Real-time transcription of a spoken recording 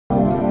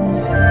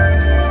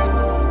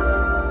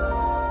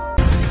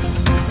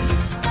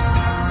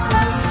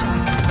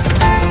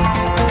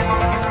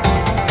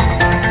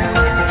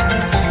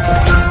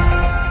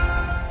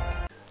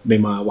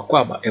Mema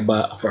Wakwaba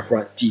Eba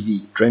Afrafra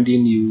TV,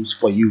 trending news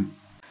for you.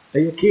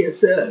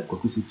 KSM,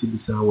 Kwaku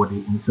Tibisa, what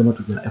in summer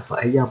to the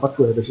FIA, but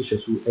to a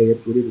so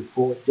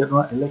before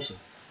general election.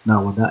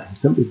 Now, what that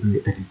is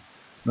simply Eddie.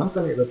 Now,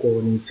 some of the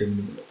calling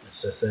semi,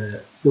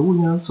 so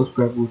we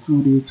subscribe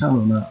to the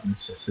channel now,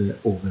 necessary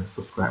over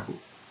subscribe.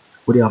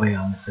 What the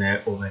other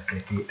say over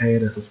click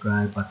the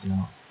subscribe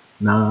button.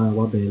 Now,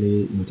 what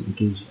daily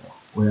notification.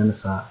 When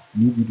I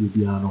new video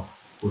piano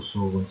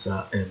also once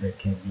ever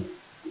can be.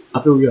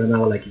 After we are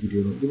now like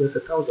video, give us a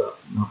thumbs up.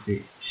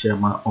 Nothing share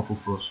my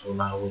obofour so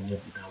now when you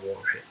be that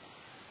worship.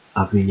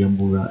 After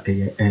Yambura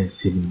a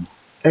semi.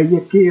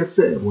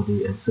 KSM, what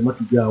they and some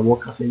to be our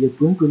work as a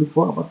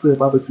 2024 about to a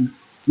barbecue.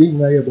 Yin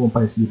Agyapong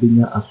by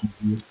sleeping as you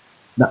do.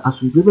 Now,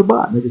 as we give a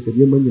bar, that is a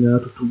young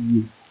man to 2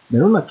 years.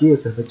 Then on a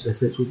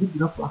KSM, so we did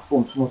not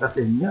platform so much as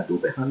a near to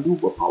the hand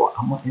over power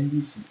among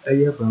NDC.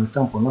 Bryan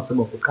Acheampong, not some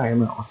of the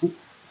kind of see.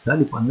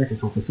 Sally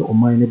Panettis of the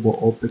oman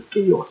or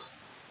chaos.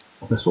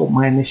 Of the so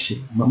minor shit.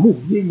 Mamu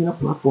being in a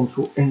platform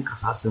so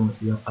encasas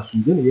as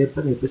we didn't yet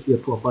penny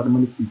to a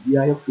parliament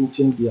via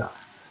finching beer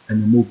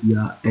and the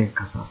mobia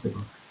encasas.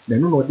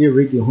 Then no day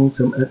radio home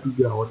some air to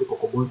be our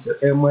decobons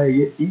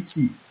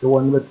MIAEC, so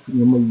one let to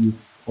you.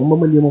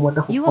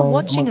 You are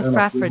watching a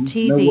Frafra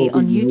TV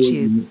on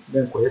YouTube.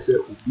 Then Kwese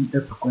will be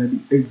a pequendi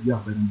 8 year.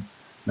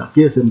 Now,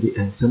 KSM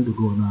and send to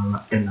go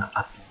now and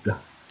atta.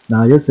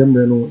 Now, yes, I'm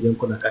no young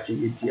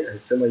catching it and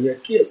some year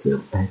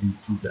KSM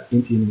and to the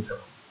intimate.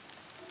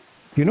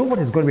 You know what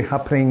is going to be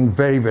happening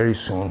very, very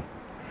soon?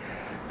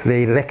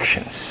 The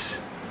elections.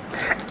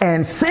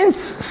 And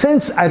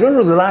since I don't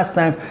know the last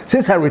time,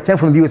 since I returned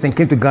from the US and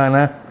came to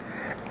Ghana,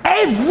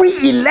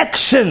 every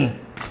election,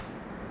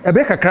 there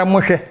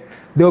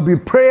will be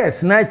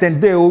prayers night and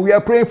day. Oh, we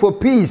are praying for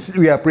peace.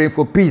 We are praying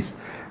for peace.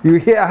 You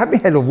hear, I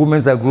haven't heard of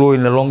women's aglow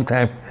in a long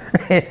time.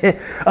 I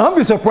won't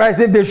be surprised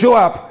if they show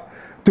up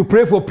to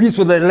pray for peace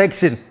for the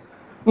election.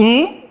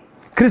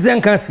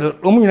 Christian Council,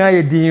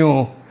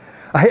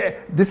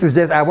 this is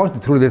just, I want to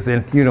throw this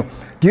in, you know.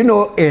 Do you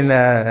know in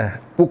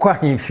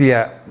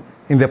Ukwahimfia,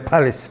 in the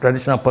palace,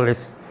 traditional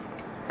palace,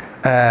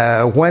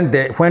 when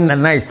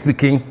Nana is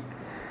speaking,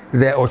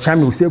 the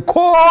Ochami will say,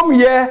 come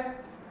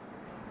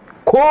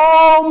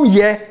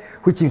here,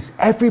 which means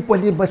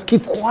everybody must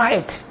keep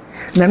quiet.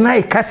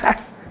 Nana kasa,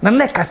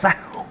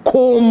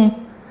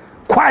 come,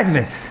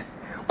 quietness,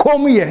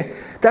 come here.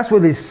 That's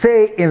what they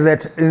say in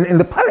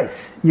the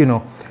palace, you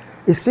know.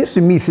 It seems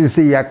to me, since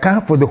you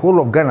account for the whole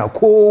of Ghana,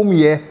 come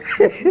here.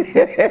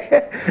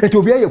 It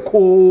will be a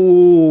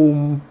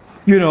comb,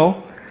 you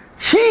know.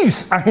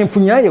 Chiefs are him for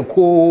a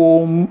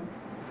comb.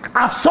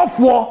 A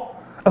software,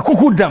 a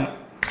kukudam,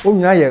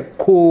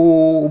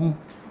 comb.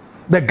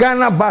 The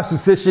Ghana Bar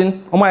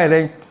Association, oh my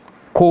ring,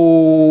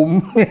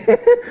 comb.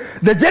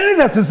 The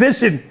Journalists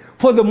Association,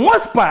 for the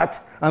most part,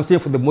 I'm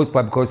saying for the most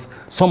part because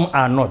some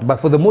are not, but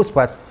for the most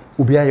part,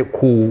 will be a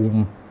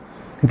comb.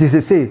 It is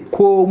to say,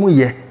 comb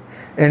here.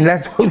 And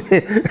that's what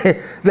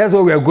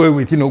we are going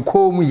with, you know,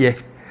 comb here.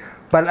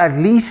 But at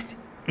least,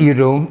 you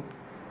know,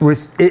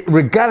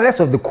 regardless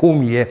of the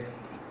comb here,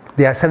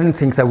 there are certain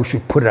things that we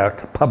should put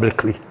out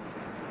publicly.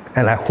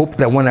 And I hope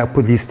that when I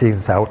put these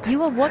things out,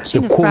 you are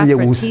watching the comb here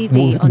will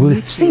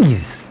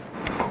cease.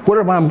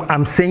 Whatever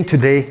I'm saying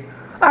today,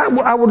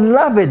 I would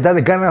love it that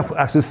the Ghana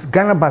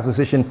Bar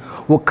Association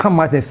will come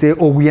out and say,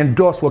 oh, we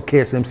endorse what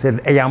KSM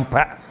said,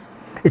 Ayampa.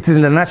 It is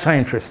in the national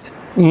interest.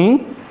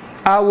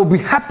 I will be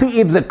happy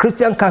if the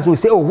Christian Council will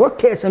say, oh, what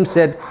KSM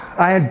said,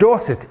 I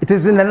endorse it. It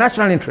is in the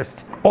national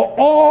interest. Or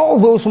all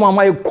those who are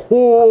my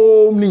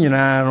for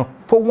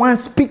one,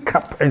 speak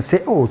up and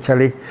say, oh,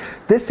 Charlie,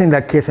 this thing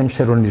that KSM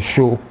shared on the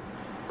show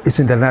is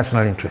in the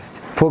national interest.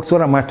 Folks,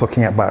 what am I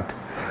talking about?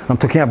 I'm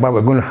talking about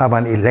we're going to have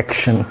an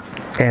election,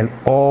 and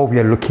all we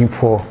are looking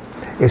for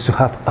is to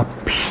have a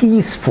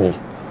peaceful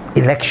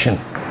election.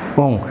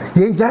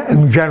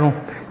 Ghana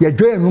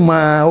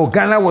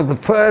was the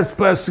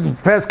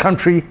first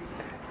country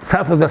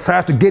south of the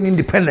Sahara to gain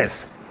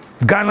independence.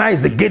 Ghana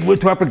is the gateway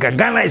to Africa.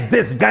 Ghana is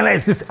this,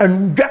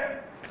 and do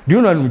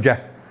you know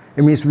Anuja?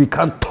 It means we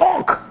can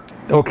talk,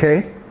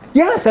 okay?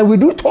 Yes, and we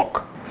do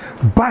talk.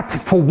 But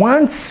for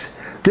once,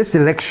 this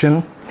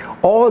election,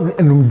 all the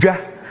Anuja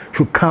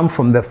should come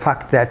from the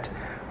fact that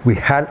we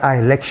had our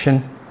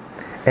election,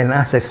 and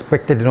as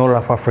expected in all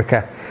of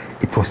Africa,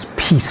 it was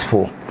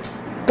peaceful.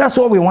 That's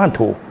what we want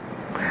to.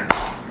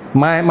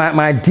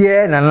 My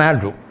dear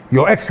Nanado,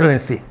 Your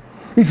Excellency,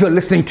 if you're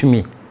listening to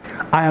me,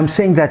 I am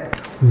saying that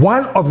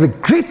one of the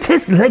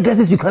greatest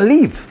legacies you can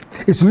leave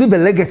is to leave a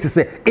legacy,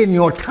 say, in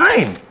your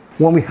time,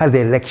 when we had the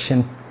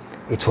election,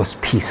 it was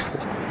peaceful.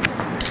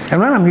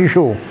 And when I'm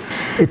sure,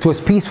 it was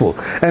peaceful.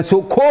 And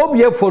so,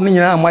 please,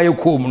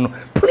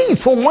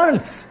 for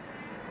once,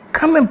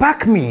 come and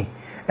back me,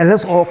 and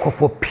let's all call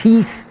for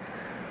peace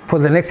for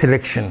the next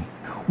election.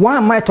 Why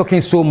am I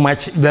talking so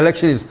much? The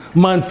election is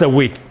months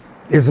away.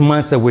 It's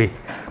months away.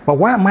 But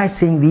why am I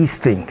saying these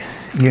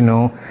things? You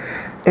know,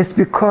 it's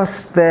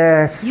because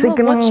the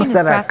signals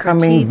that are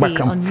coming back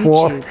and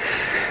forth.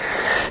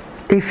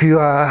 If you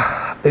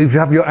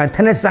have your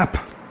antennas up,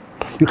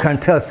 you can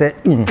tell, say,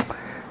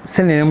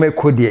 send a number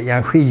code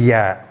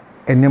here,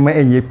 and number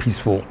any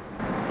peaceful.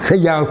 Say,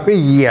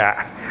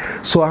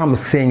 yeah. So I'm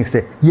saying,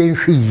 say,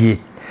 yeah,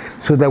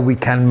 so that we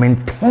can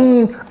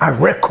maintain a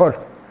record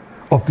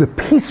of the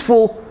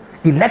peaceful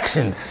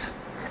elections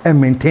and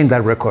maintain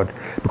that record,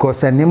 because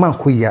the name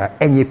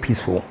any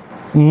peaceful.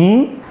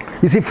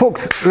 You see,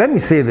 folks, let me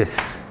say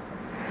this.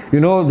 You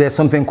know, there's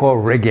something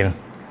called rigging,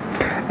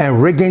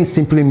 and rigging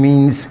simply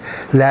means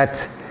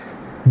that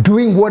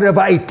doing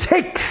whatever it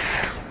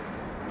takes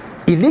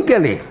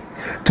illegally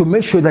to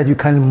make sure that you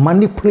can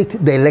manipulate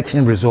the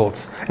election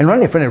results. And not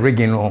only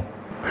rigging, no.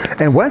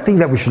 And one thing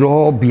that we should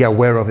all be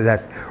aware of is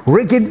that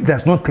rigging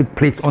does not take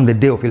place on the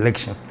day of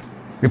election.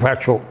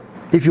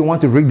 If you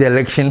want to rig the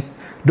election,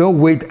 don't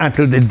wait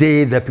until the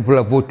day that people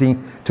are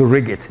voting to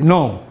rig it.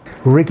 No,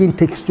 rigging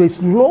takes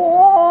place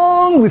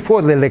long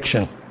before the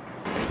election.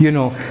 You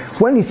know,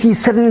 when you see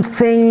certain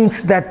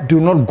things that do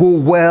not go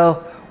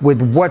well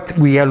with what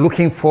we are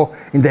looking for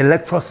in the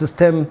electoral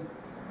system,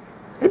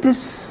 it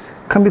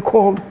can be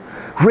called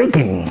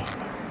rigging.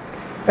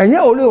 And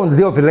yet only on the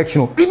day of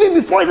election, even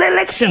before the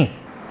election.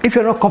 If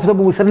you're not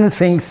comfortable with certain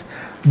things,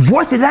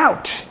 voice it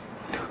out,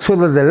 so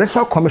that the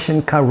Electoral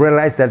Commission can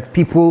realize that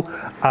people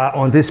are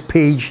on this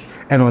page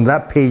and on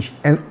that page,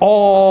 and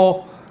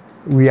all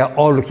we are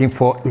all looking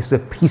for is a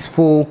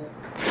peaceful,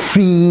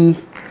 free,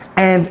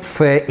 and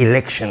fair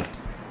election.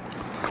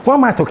 Why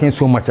am I talking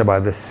so much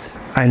about this?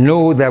 I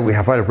know that we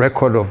have had a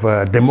record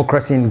of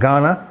democracy in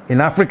Ghana, in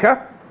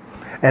Africa,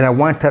 and I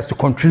want us to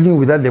continue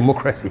with that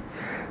democracy.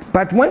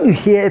 But when you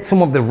hear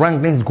some of the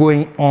wranglings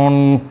going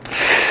on,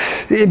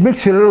 it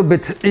makes you a little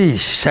bit,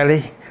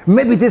 Shally.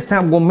 Maybe this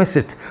time we'll miss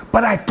it,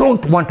 but I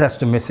don't want us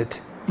to miss it.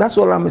 That's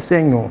all I'm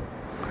saying. No.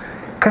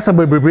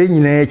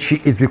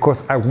 Is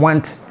because I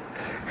want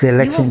the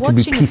election to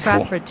be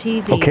peaceful.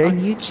 TV okay? On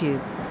YouTube.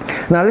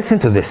 Now listen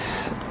to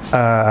this.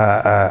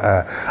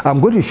 I'm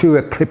going to show you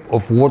a clip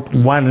of what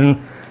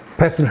one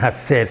person has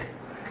said,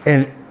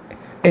 and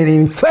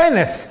in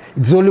fairness,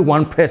 it's only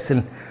one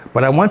person,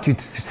 but I want you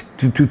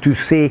to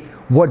say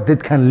what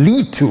that can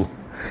lead to.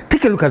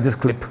 Take a look at this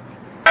clip.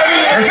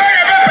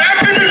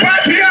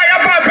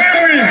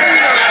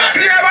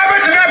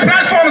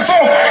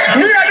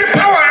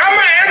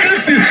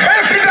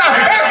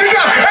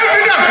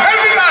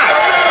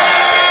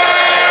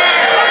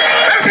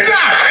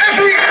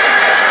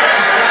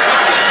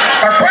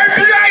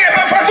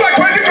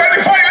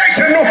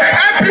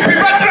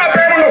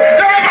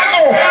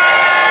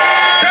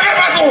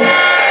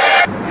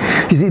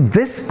 You see,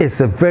 this is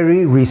a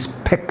very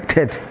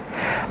respected,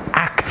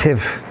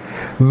 active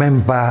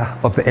member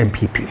of the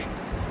MPP.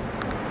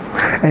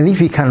 And if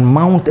he can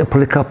mount a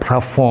political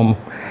platform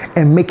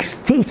and make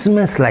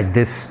statements like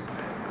this,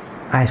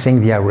 I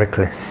think they are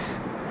reckless.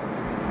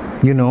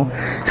 You know,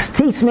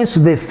 statements to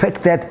the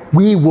effect that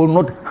we will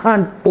not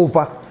hand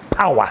over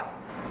power.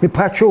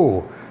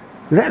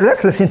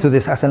 Let's listen to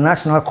this as a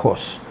national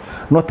cause,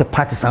 not a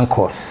partisan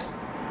cause.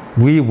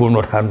 We will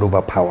not hand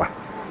over power.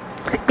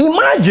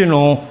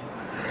 Imagine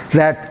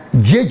that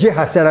JJ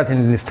has said that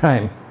in his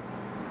time,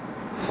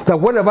 that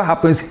whatever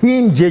happens,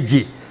 him,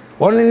 JJ,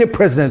 or any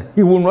president,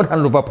 he will not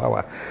hand over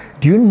power.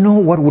 Do you know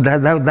what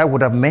that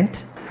would have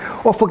meant?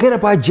 Or forget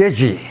about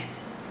JJ.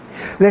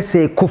 Let's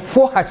say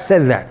Akufo had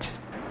said that.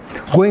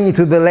 Going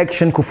into the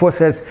election, Akufo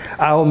says,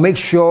 I'll make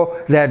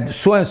sure that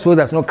so-and-so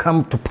does not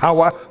come to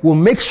power. We'll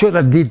make sure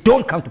that they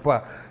don't come to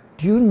power.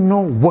 Do you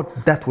know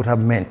what that would have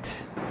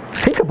meant?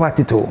 Think about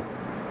it all.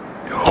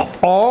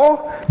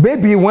 Or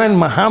maybe when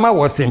Mahama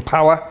was in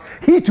power,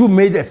 he too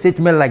made a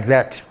statement like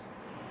that.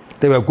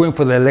 They were going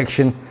for the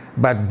election,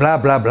 but blah,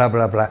 blah, blah,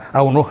 blah, blah.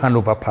 I will not hand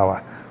over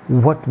power.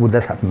 What would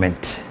that have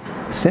meant?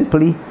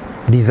 Simply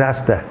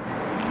disaster,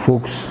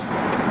 folks.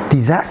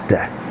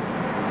 Disaster.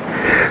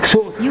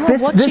 So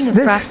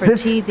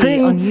this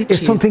thing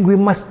is something we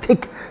must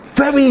take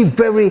very,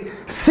 very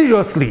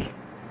seriously.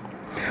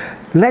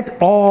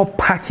 Let all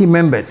party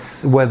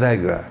members, whether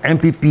you're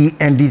MPP,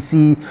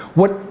 NDC,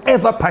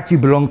 whatever party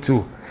you belong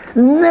to,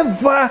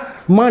 never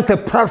mount a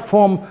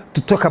platform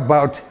to talk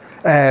about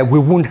we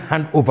won't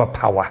hand over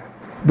power.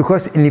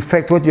 Because in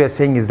effect, what you are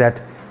saying is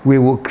that we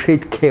will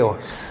create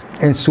chaos.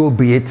 And so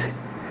be it.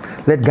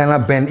 Let Ghana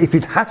bend if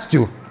it has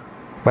to,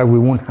 but we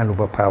won't hand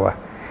over power.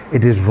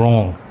 It is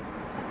wrong.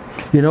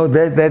 You know,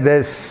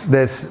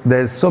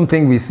 there's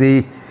something we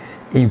say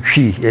in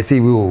Chi. I say,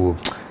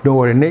 don't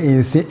worry, and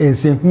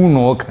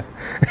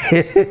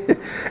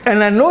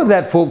I know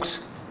that,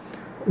 folks,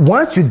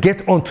 once you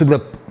get onto the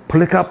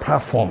political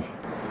platform,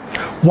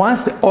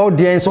 once the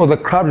audience or the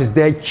crowd is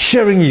there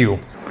cheering you,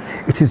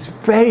 it is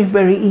very,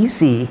 very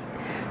easy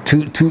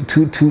to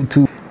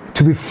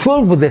be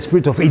filled with the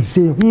spirit of it,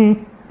 say,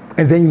 and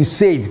then you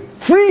say it,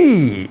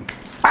 free,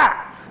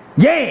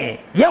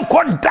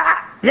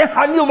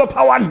 hand over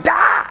power,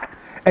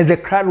 and the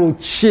crowd will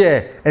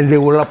cheer and they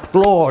will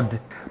applaud.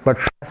 But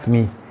trust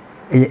me,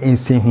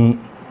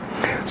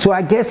 so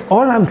I guess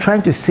all I'm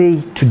trying to say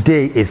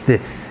today is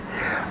this: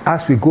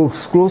 as we go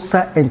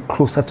closer and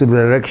closer to the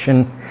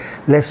election,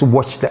 let's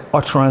watch the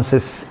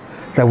utterances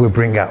that we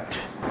bring out.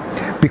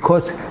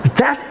 Because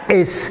that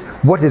is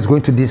what is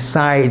going to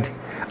decide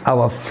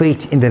our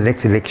fate in the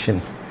next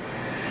election.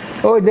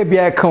 Oh,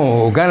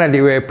 Ghana,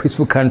 they were a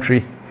peaceful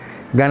country.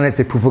 Ghana is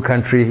a peaceful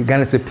country.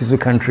 Ghana is a peaceful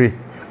country.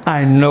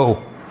 I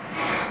know.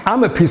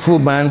 I'm a peaceful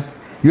man.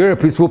 You're a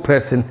peaceful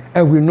person.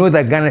 And we know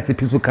that Ghana is a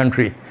peaceful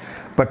country.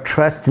 But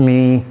trust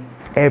me,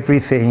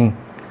 everything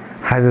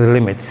has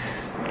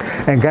limits.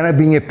 And Ghana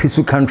being a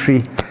peaceful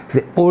country,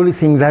 the only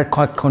thing that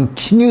can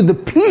continue the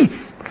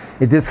peace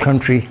in this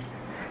country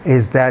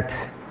is that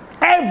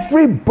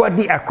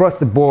everybody across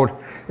the board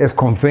is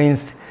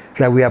convinced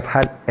that we have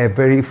had a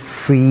very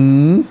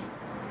free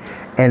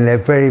and a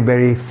very,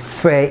 very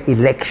fair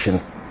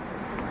election.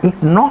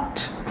 If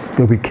not,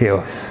 there'll be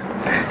chaos.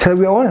 So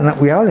we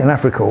are all in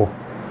Africa.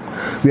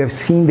 We have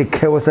seen the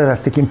chaos that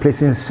has taken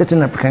place in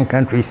certain African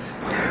countries.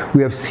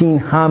 We have seen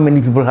how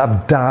many people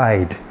have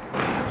died.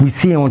 We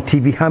see on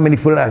TV how many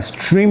people are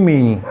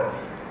streaming,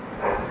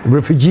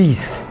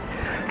 refugees,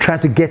 trying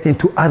to get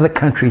into other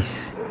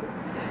countries.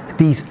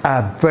 These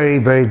are very,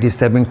 very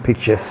disturbing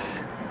pictures.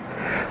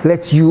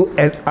 Let you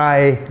and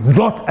I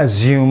not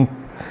assume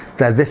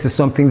that this is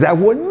something that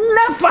will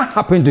never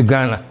happen to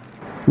Ghana.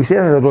 We say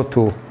that a lot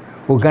too.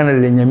 Ghana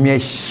de nyame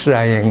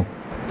shrine.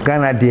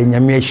 Ghana de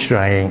nyame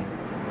shrine.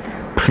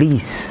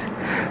 Please,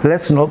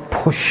 let's not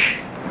push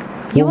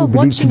you are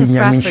watching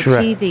Afrafa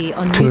TV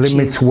on to YouTube.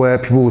 Limits where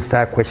people will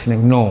start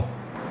questioning. No,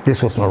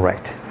 this was not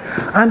right.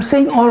 I'm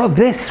saying all of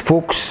this,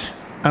 folks.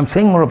 I'm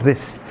saying all of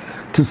this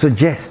to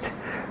suggest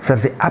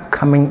that the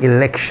upcoming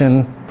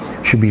election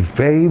should be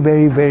very,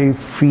 very, very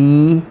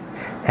free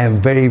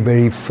and very,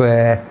 very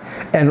fair.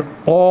 And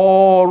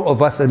all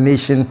of us, as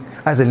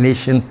a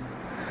nation,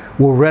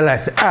 will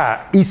realize,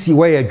 easy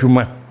way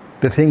Juma.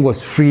 The thing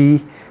was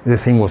free, the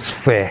thing was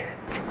fair.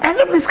 End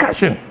of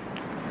discussion.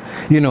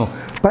 You know,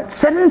 but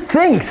certain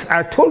things,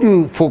 I told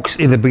you folks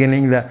in the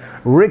beginning that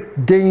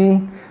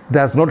rigging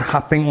does not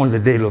happen on the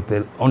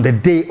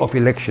day of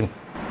election.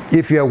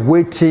 If you are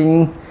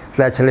waiting,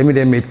 like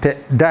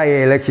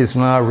elections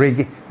now,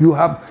 rigging, you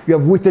have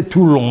waited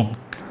too long.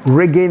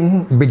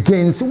 Rigging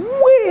begins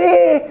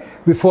way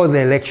before the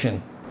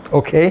election.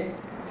 Okay?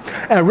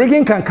 And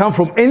rigging can come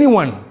from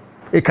anyone.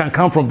 It can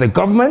come from the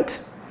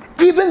government.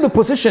 Even the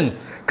opposition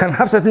can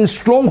have certain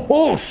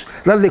strongholds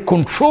that they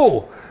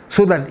control,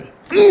 so that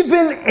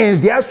even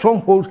in their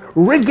strongholds,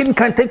 rigging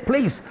can take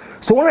place.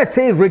 So when I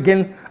say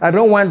rigging, I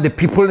don't want the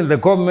people in the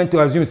government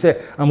to assume,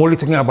 say, I'm only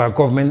talking about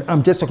government.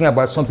 I'm just talking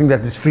about something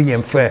that is free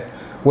and fair.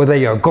 Whether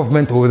you're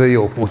government or whether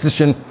you're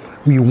opposition,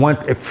 we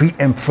want a free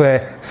and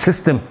fair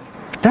system.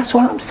 That's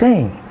what I'm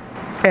saying.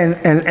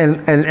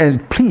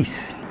 And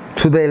please,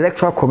 to the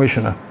Electoral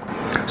Commissioner,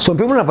 some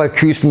people have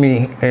accused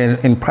me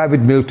in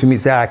private mail to me,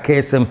 say,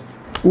 KSM,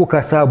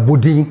 Ukasa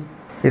Budin.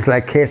 It's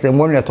like KSM,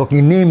 when you're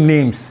talking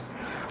names,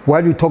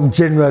 why do you talk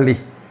generally?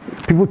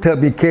 People tell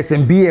me,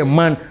 KSM, be a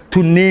man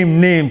to name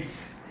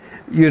names.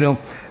 You know,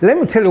 let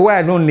me tell you why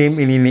I don't name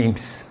any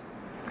names.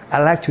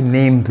 I like to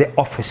name the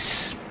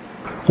office.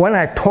 When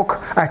I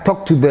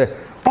talk to the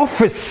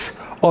office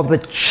of the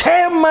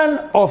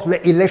chairman of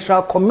the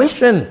Electoral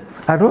Commission.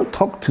 I don't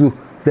talk to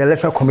the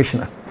Electoral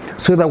Commissioner.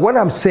 So that what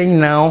I'm saying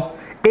now,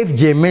 if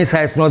J.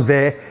 Mensah is not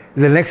there,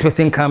 the next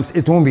person comes,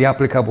 it won't be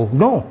applicable.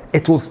 No,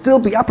 it will still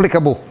be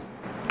applicable.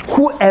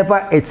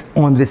 Whoever is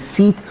on the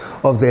seat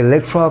of the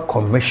Electoral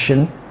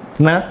Commission,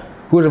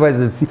 whoever is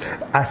the seat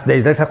as the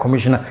Electoral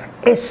Commissioner,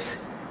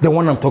 is the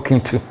one I'm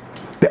talking to,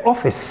 the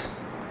office.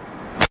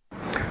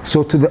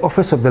 So to the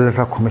office of the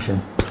Electoral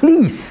Commission,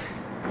 please,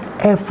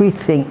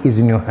 everything is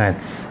in your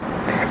hands.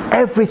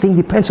 Everything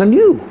depends on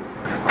you.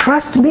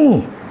 Trust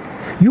me.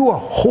 You are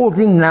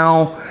holding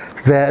now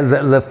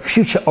the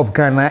future of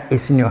Ghana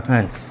is in your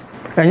hands.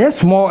 And yes,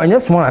 small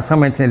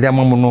assignment in there,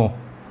 no.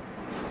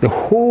 The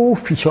whole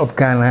future of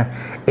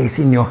Ghana is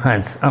in your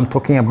hands. I'm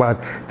talking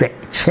about the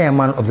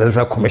chairman of the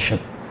Electoral Commission,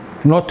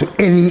 not to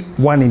any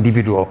one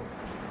individual,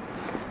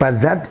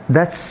 but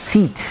that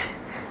seat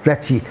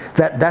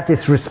that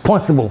is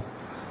responsible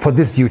for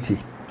this duty.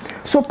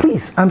 So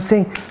please, I'm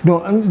saying,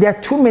 no, there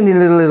are too many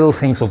little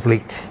things of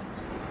late.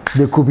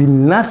 There could be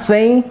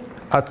nothing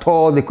at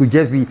all. There could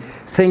just be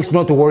things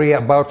not to worry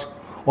about,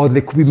 or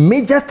there could be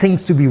major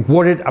things to be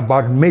worried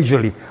about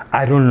majorly.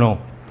 I don't know.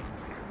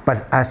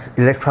 But as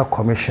Electoral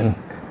Commission,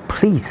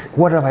 please,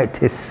 whatever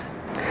it is,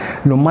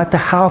 no matter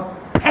how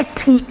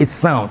petty it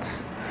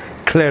sounds,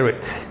 clear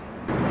it.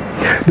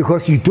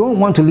 Because you don't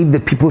want to leave the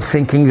people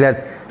thinking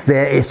that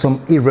there is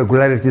some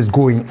irregularities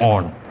going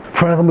on.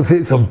 For example,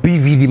 say some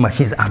BVD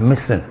machines are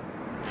missing.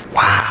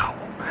 Wow.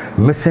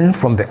 Missing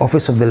from the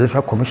office of the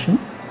Electoral Commission?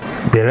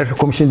 The Electoral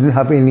Commission didn't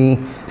have any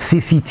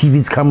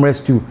CCTV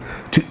cameras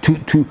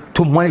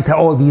to monitor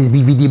all these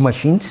BVD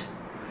machines,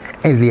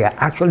 and they are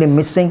actually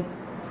missing.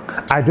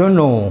 I don't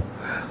know,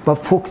 but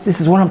folks, this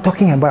is what I'm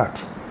talking about.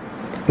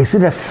 Is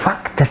it a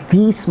fact that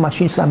these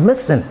machines are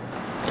missing?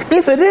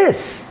 If it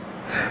is,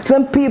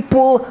 then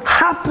people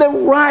have the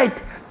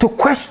right to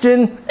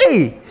question,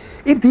 hey,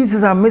 if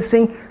these are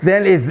missing,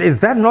 then is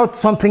that not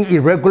something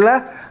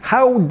irregular?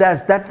 how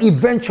does that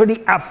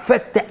eventually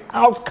affect the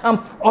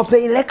outcome of the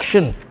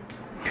election?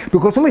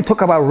 Because when we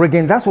talk about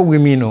rigging, that's what we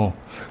mean. Oh.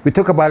 We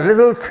talk about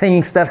little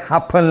things that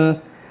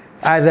happen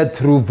either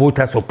through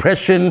voter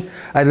suppression,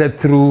 either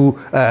through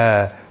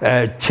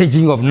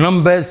changing of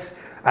numbers,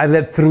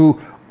 either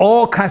through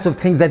all kinds of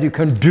things that you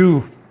can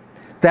do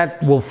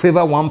that will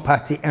favor one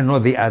party and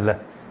not the other.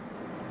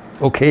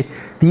 Okay?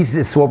 This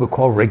is what we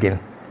call rigging.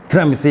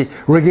 Let me say,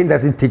 rigging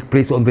doesn't take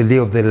place on the day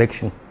of the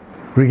election.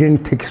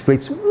 Rigging takes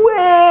place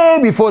way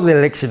before the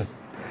election.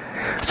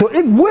 So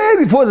if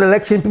way before the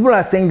election, people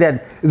are saying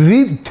that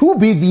two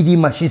BVD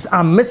machines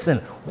are missing.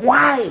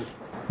 Why?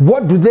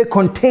 What do they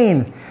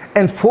contain?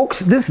 And folks,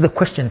 this is the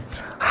question.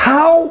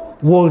 How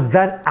will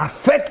that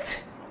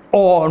affect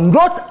or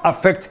not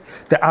affect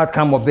the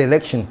outcome of the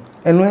election?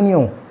 And when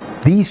you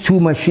these two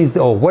machines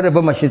or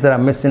whatever machines that are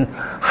missing,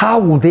 how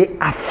will they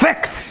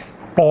affect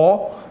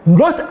or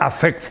not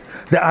affect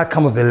the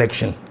outcome of the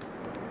election?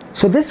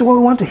 So this is what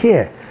we want to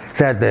hear.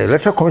 So the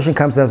Electoral Commission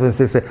comes down and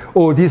says,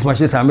 oh, these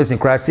machines are missing.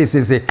 Crisis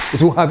says it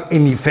won't have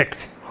any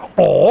effect.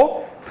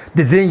 Or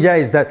the danger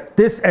is that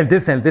this and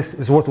this and this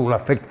is what will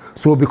affect.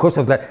 So because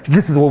of that,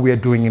 this is what we are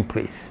doing in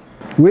place.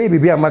 Where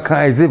Bibi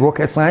Amaka, is it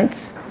rocket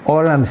science?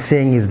 All I'm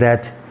saying is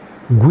that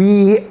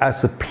we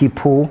as a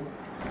people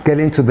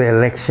getting to the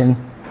election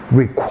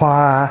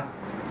require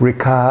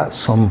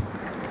some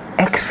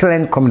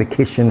excellent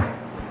communication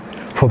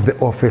from the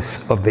office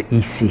of the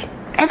EC.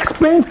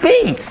 Explain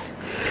things.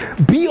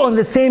 Be on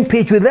the same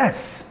page with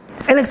us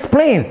and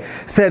explain.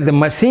 Say the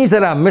machines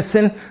that are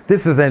missing,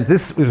 this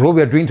is what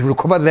we are doing to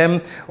recover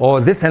them,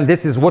 or this and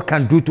this is what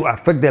can do to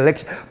affect the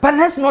election. But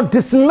let's not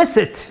dismiss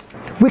it.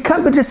 We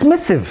can't be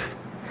dismissive.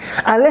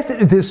 Unless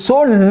it is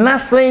so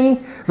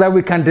nothing that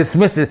we can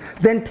dismiss it,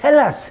 then tell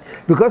us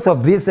because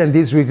of this and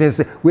these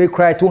reasons we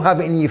cry to have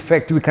any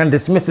effect, we can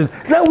dismiss it.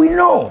 So we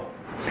know.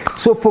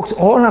 So folks,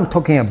 all I'm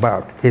talking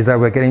about is that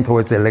we're getting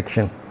towards the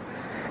election.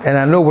 And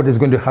I know what is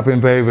going to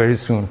happen very, very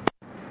soon.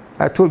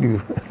 I told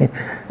you,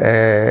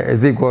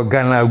 as they go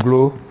Ghana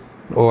Glow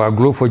or a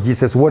Glow for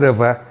Jesus,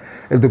 whatever,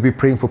 they'll be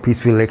praying for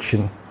peaceful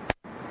election.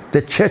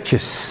 The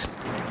churches,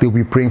 they'll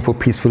be praying for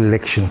peaceful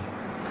election.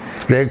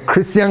 The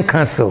Christian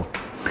Council,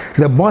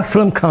 the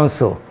Muslim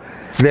Council,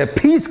 the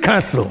Peace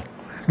Council,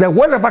 the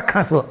whatever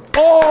council,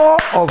 all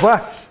of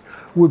us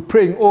will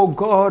pray, oh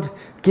God,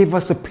 give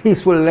us a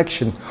peaceful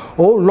election.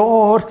 Oh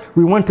Lord,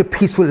 we want a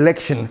peaceful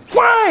election.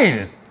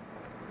 Fine!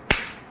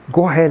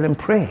 Go ahead and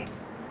pray.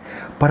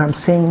 But I'm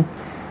saying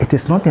it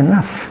is not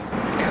enough.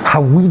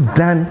 Have we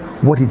done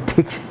what it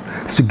takes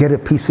to get a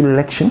peaceful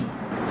election?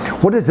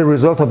 What is the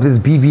result of this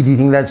BVD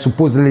thing that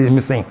supposedly is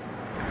missing?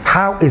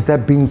 How is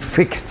that being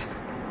fixed?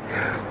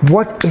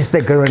 What is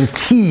the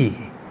guarantee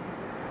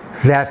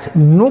that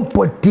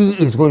nobody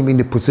is going to be in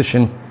the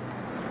position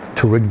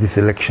to rig this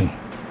election,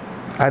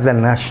 either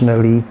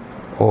nationally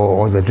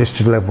or the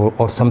district level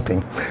or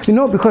something? You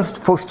know, because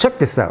folks, check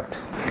this out.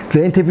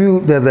 The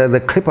interview,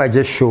 the clip I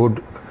just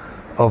showed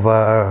of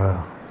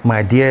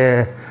my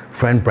dear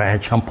friend Bryan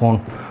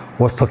Acheampong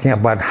was talking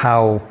about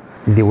how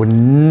they would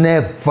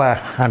never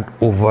hand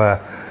over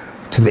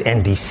to the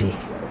NDC.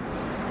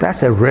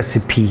 That's a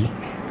recipe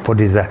for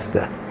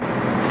disaster.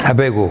 I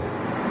beg you,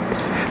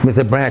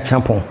 Mr. Bryan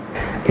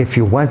Acheampong, if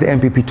you want the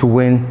MPP to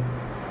win,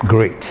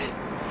 great.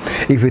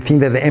 If you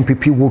think that the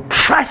MPP will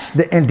trash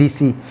the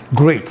NDC,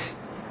 great.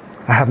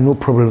 I have no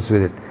problems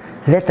with it.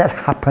 Let that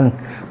happen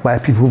by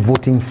people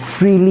voting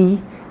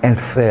freely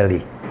and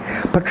fairly.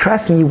 But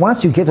trust me,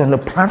 once you get on the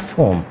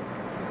platform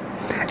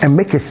and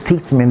make a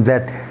statement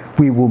that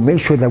we will make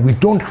sure that we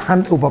don't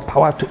hand over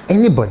power to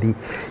anybody,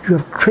 you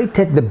have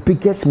created the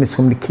biggest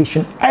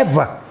miscommunication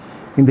ever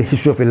in the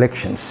history of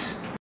elections.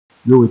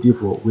 No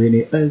for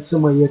when and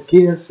some of your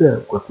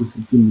KSM, kwaku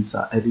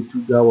misa,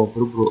 editu gawa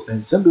bro,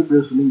 and some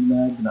people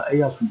na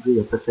aya sunday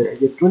a pese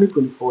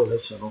 2024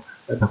 election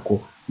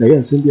ebeko. Na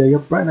yan sindi ya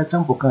Bryan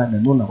Acheampong na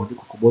no na wodi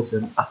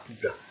kokobosem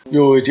atuga.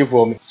 Yo waiting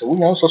for me. So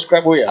when you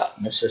subscribe ya,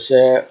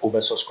 share over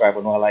subscribe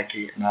no like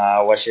it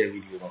na wa share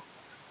video no.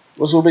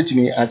 Also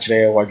betimi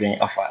achire wadwen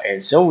afa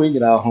and so we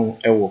nyina ho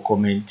e wo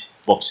comment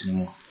box ni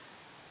mu.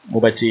 Mo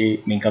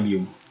beti minka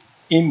biom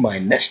in my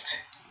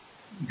next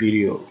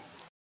video.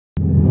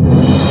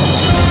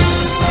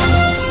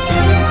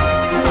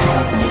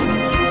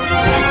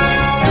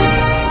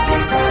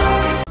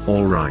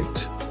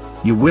 Alright.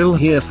 You will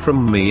hear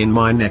from me in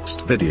my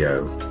next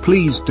video.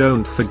 Please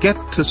don't forget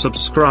to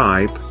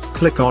subscribe,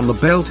 click on the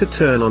bell to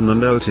turn on the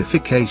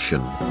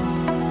notification.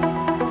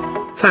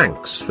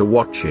 Thanks for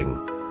watching.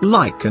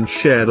 Like and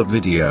share the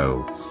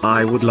video.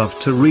 I would love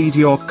to read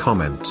your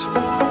comment.